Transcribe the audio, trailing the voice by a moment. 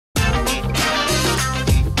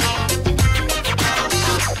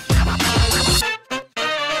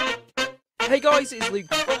guys, it's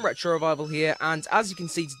Luke from RetroRevival here, and as you can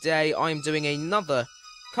see today, I am doing another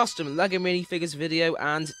custom LEGO minifigures video,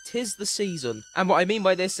 and 'tis the season. And what I mean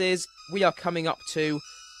by this is, we are coming up to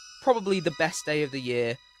probably the best day of the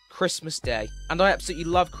year, Christmas Day. And I absolutely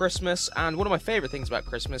love Christmas, and one of my favourite things about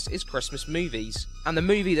Christmas is Christmas movies. And the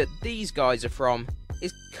movie that these guys are from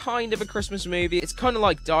is kind of a Christmas movie. It's kind of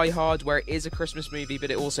like Die Hard, where it is a Christmas movie, but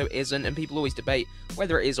it also isn't, and people always debate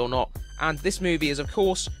whether it is or not. And this movie is, of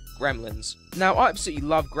course, Gremlins. Now, I absolutely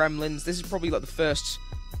love Gremlins. This is probably like the first,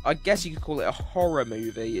 I guess you could call it a horror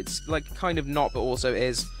movie. It's like kind of not, but also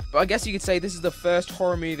is. But I guess you could say this is the first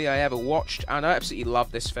horror movie I ever watched, and I absolutely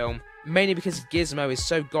love this film. Mainly because Gizmo is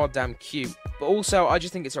so goddamn cute. But also, I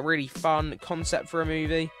just think it's a really fun concept for a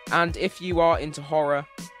movie. And if you are into horror,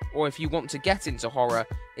 or if you want to get into horror,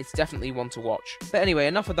 it's definitely one to watch. But anyway,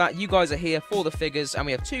 enough of that. You guys are here for the figures, and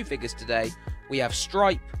we have two figures today. We have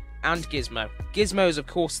Stripe and Gizmo. Gizmo is, of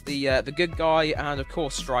course, the good guy, and of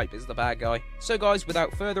course, Stripe is the bad guy. So, guys,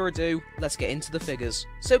 without further ado, let's get into the figures.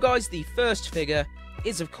 So, guys, the first figure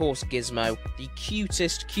is, of course, Gizmo. The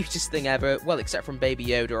cutest thing ever. Well, except from Baby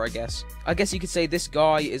Yoda, I guess. I guess you could say this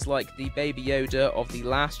guy is like the Baby Yoda of the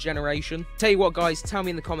last generation. Tell you what, guys, tell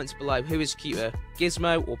me in the comments below, who is cuter,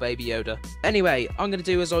 Gizmo or Baby Yoda? Anyway, I'm going to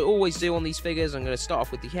do as I always do on these figures. I'm going to start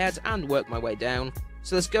off with the head and work my way down.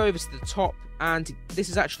 So let's go over to the top, and this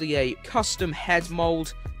is actually a custom head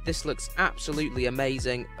mold. This looks absolutely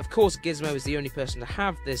amazing. Of course, Gizmo is the only person to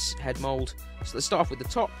have this head mold. So let's start off with the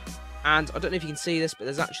top. And I don't know if you can see this, but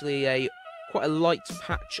there's actually quite a light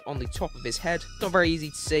patch on the top of his head. Not very easy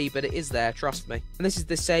to see, but it is there, trust me. And this is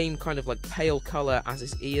the same kind of like pale colour as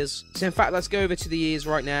his ears. So in fact, let's go over to the ears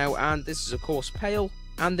right now, and this is of course pale.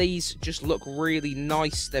 And these just look really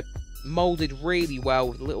nice. They're moulded really well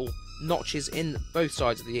with little notches in both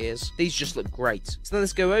sides of the ears. These just look great. So then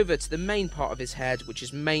let's go over to the main part of his head, which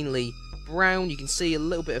is mainly brown. You can see a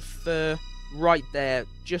little bit of fur right there,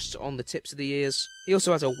 just on the tips of the ears. He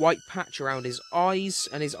also has a white patch around his eyes,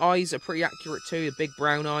 and his eyes are pretty accurate too, the big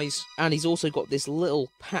brown eyes. And he's also got this little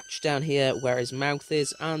patch down here where his mouth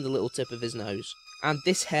is, and the little tip of his nose. And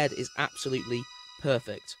this head is absolutely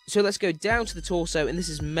perfect. So let's go down to the torso, and this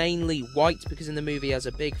is mainly white, because in the movie he has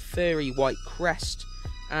a big furry white crest,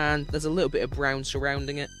 and there's a little bit of brown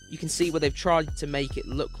surrounding it. You can see where they've tried to make it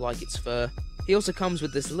look like it's fur. He also comes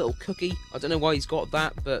with this little cookie. I don't know why he's got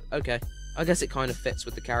that, but okay. I guess it kind of fits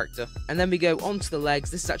with the character. And then we go onto the legs.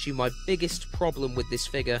 This is actually my biggest problem with this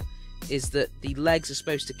figure, is that the legs are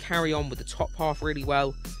supposed to carry on with the top half really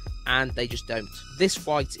well, and they just don't. This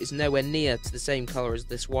white is nowhere near to the same colour as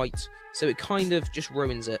this white, so it kind of just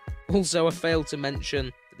ruins it. Also, I failed to mention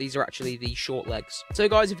that these are actually the short legs. So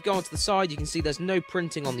guys, if you go onto the side, you can see there's no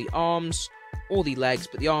printing on the arms or the legs,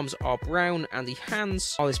 but the arms are brown and the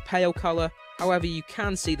hands are this pale colour. However, you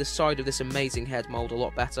can see the side of this amazing head mould a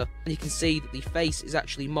lot better. And you can see that the face is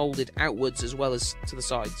actually moulded outwards as well as to the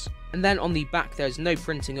sides. And then on the back, there's no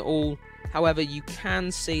printing at all. However, you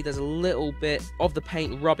can see there's a little bit of the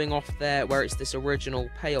paint rubbing off there where it's this original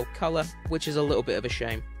pale colour, which is a little bit of a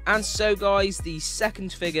shame. And so guys, the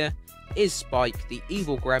second figure is Spike, the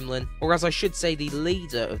evil gremlin, or as I should say, the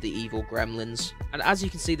leader of the evil gremlins. And as you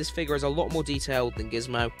can see, this figure is a lot more detailed than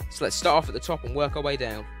Gizmo. So let's start off at the top and work our way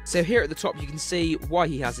down. So here at the top, you can see why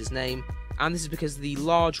he has his name, and this is because of the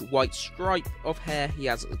large white stripe of hair he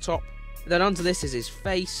has at the top. And then under this is his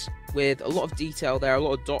face, with a lot of detail there, a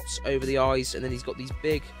lot of dots over the eyes, and then he's got these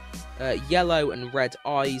big yellow and red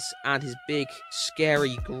eyes, and his big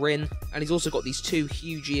scary grin, and he's also got these two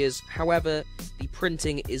huge ears. However, the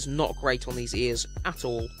printing is not great on these ears at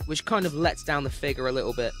all, which kind of lets down the figure a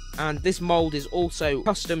little bit. And this mold is also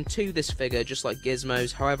custom to this figure, just like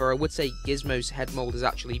Gizmo's. However, I would say Gizmo's head mold is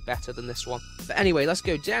actually better than this one. But anyway, let's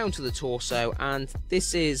go down to the torso, and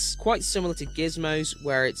this is quite similar to Gizmo's,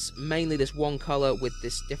 where it's mainly this one colour with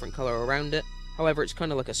this different colour around it. However, it's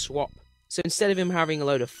kind of like a swap. So instead of him having a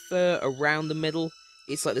load of fur around the middle,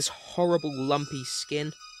 it's like this horrible lumpy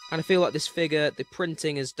skin. And I feel like this figure, the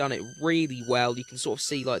printing has done it really well. You can sort of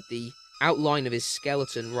see like the outline of his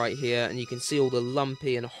skeleton right here, and you can see all the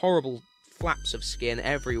lumpy and horrible flaps of skin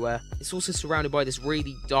everywhere. It's also surrounded by this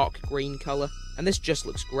really dark green colour, and this just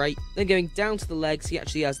looks great. Then going down to the legs, he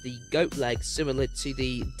actually has the goat legs, similar to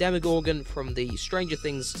the Demogorgon from the Stranger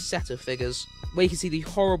Things set of figures, where you can see the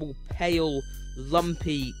horrible, pale,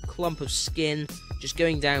 lumpy clump of skin just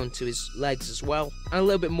going down to his legs as well, and a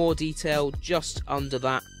little bit more detail just under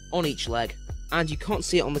that on each leg. And you can't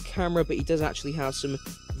see it on the camera, but he does actually have some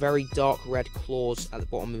very dark red claws at the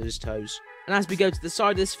bottom of his toes. And as we go to the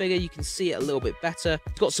side of this figure, you can see it a little bit better.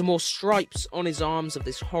 It's got some more stripes on his arms of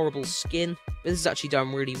this horrible skin. This is actually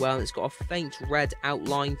done really well. It's got a faint red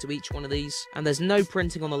outline to each one of these. And there's no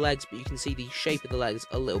printing on the legs, but you can see the shape of the legs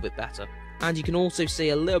a little bit better. And you can also see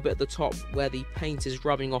a little bit at the top where the paint is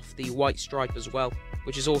rubbing off the white stripe as well,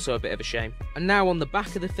 which is also a bit of a shame. And now on the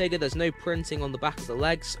back of the figure, there's no printing on the back of the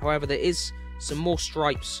legs. However, there is some more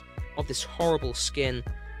stripes of this horrible skin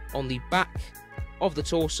on the back of the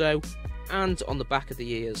torso and on the back of the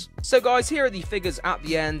ears. So guys, here are the figures at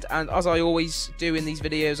the end, and as I always do in these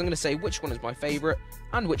videos, I'm going to say which one is my favourite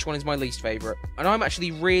and which one is my least favourite. And I'm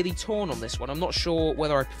actually really torn on this one. I'm not sure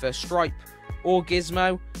whether I prefer Stripe or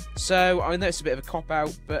Gizmo, so I know it's a bit of a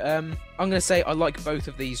cop-out, but I'm going to say I like both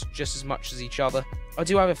of these just as much as each other. I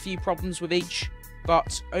do have a few problems with each,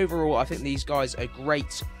 but overall I think these guys are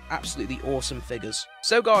great, absolutely awesome figures.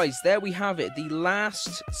 So guys, there we have it, the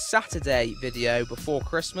last Saturday video before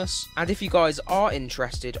Christmas. And if you guys are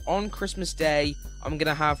interested, on Christmas Day I'm going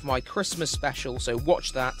to have my Christmas special, so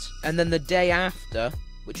watch that. And then the day after,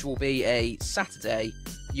 which will be a Saturday,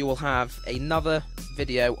 you will have another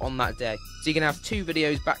video on that day. So you can have 2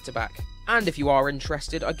 videos back to back. And if you are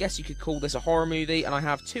interested, I guess you could call this a horror movie, and I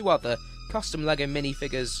have 2 other custom LEGO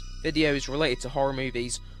minifigures videos related to horror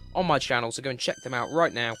movies on my channel, so go and check them out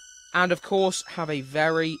right now. And of course, have a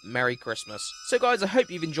very Merry Christmas. So guys, I hope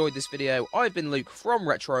you've enjoyed this video. I've been Luke from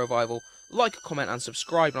RetroRevival. Like, comment and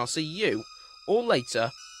subscribe, and I'll see you all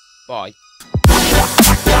later. Bye.